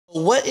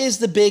What is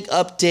the big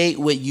update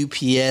with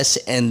UPS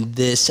and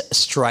this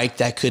strike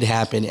that could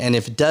happen? And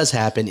if it does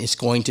happen, it's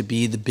going to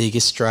be the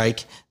biggest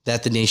strike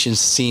that the nation's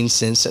seen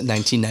since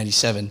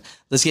 1997.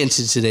 Let's get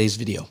into today's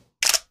video.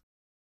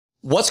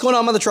 What's going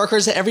on with the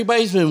truckers?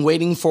 Everybody's been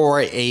waiting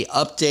for a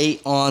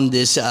update on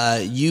this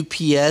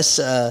UPS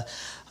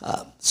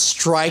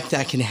strike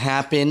that can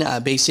happen.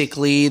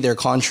 Basically, their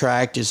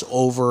contract is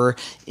over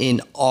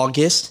in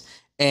August.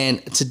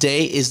 And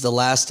today is the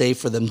last day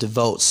for them to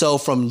vote. So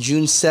from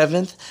June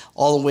 7th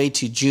all the way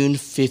to June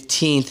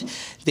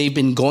 15th, they've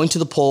been going to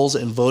the polls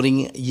and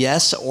voting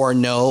yes or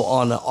no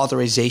on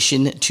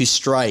authorization to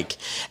strike.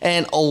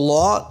 And a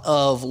lot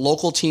of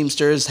local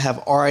Teamsters have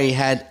already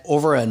had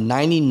over a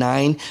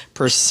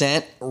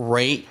 99%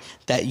 rate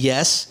that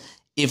yes,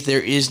 if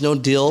there is no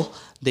deal,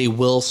 they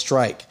will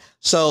strike.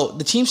 So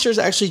the Teamsters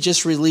actually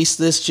just released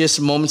this just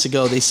moments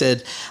ago. They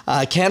said,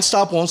 can't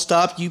stop, won't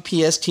stop.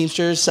 UPS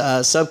Teamsters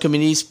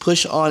subcommittees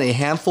push on. A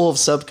handful of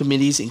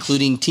subcommittees,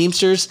 including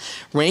Teamsters,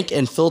 Rank,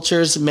 and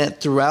Filters,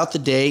 met throughout the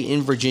day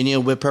in Virginia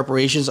with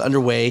preparations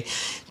underway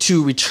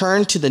to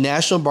return to the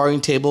national bargaining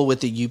table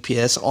with the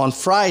UPS on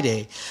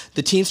Friday.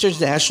 The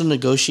Teamsters National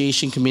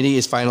Negotiation Committee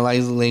is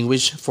finalizing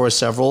language for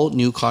several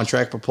new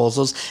contract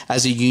proposals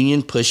as the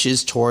union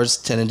pushes towards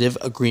tentative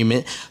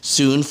agreement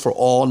soon for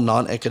all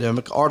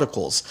non-academic articles.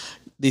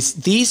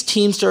 These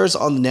Teamsters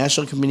on the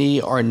National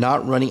Committee are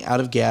not running out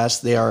of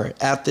gas. They are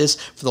at this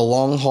for the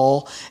long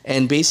haul.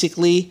 And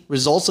basically,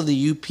 results of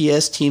the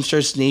UPS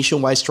Teamsters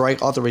nationwide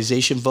strike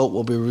authorization vote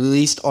will be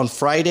released on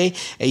Friday.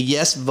 A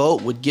yes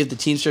vote would give the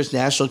Teamsters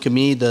National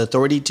Committee the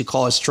authority to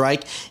call a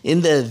strike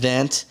in the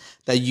event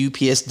that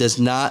UPS does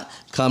not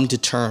come to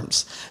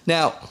terms.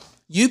 Now,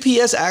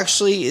 UPS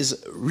actually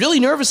is really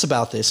nervous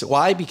about this.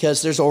 Why?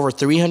 Because there's over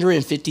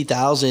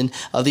 350,000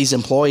 of these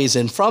employees,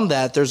 and from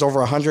that, there's over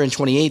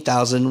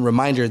 128,000,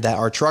 reminder, that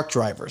are truck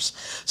drivers.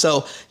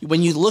 So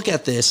when you look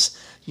at this,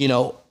 you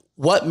know,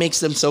 what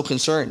makes them so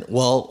concerned?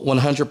 Well,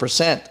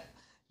 100%,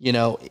 you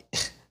know,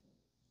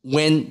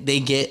 when they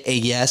get a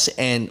yes,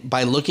 and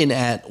by looking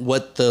at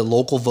what the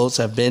local votes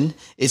have been,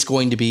 it's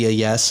going to be a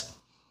yes.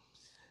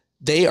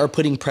 They are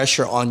putting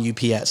pressure on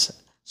UPS.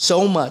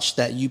 So much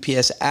that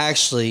UPS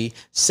actually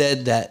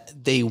said that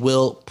they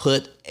will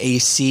put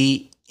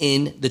AC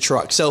in the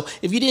truck. So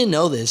if you didn't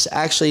know this,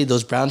 actually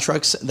those brown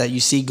trucks that you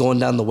see going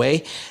down the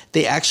way,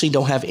 they actually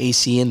don't have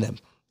AC in them.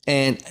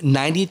 And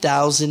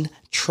 90,000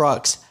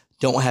 trucks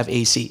don't have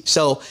AC.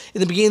 So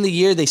in the beginning of the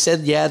year, they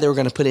said, yeah, they were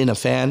going to put in a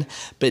fan.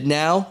 But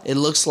now it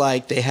looks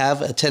like they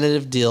have a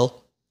tentative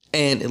deal,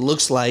 and it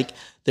looks like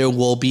there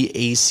will be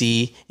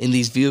AC in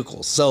these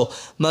vehicles. So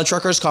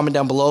truckers, comment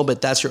down below, but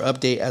that's your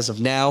update as of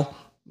now.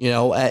 You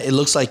know, it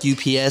looks like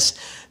UPS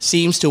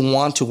seems to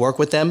want to work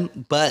with them,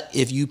 but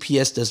if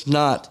UPS does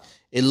not,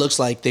 it looks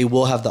like they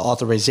will have the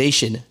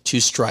authorization to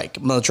strike.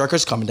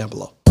 Truckers, comment down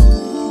below.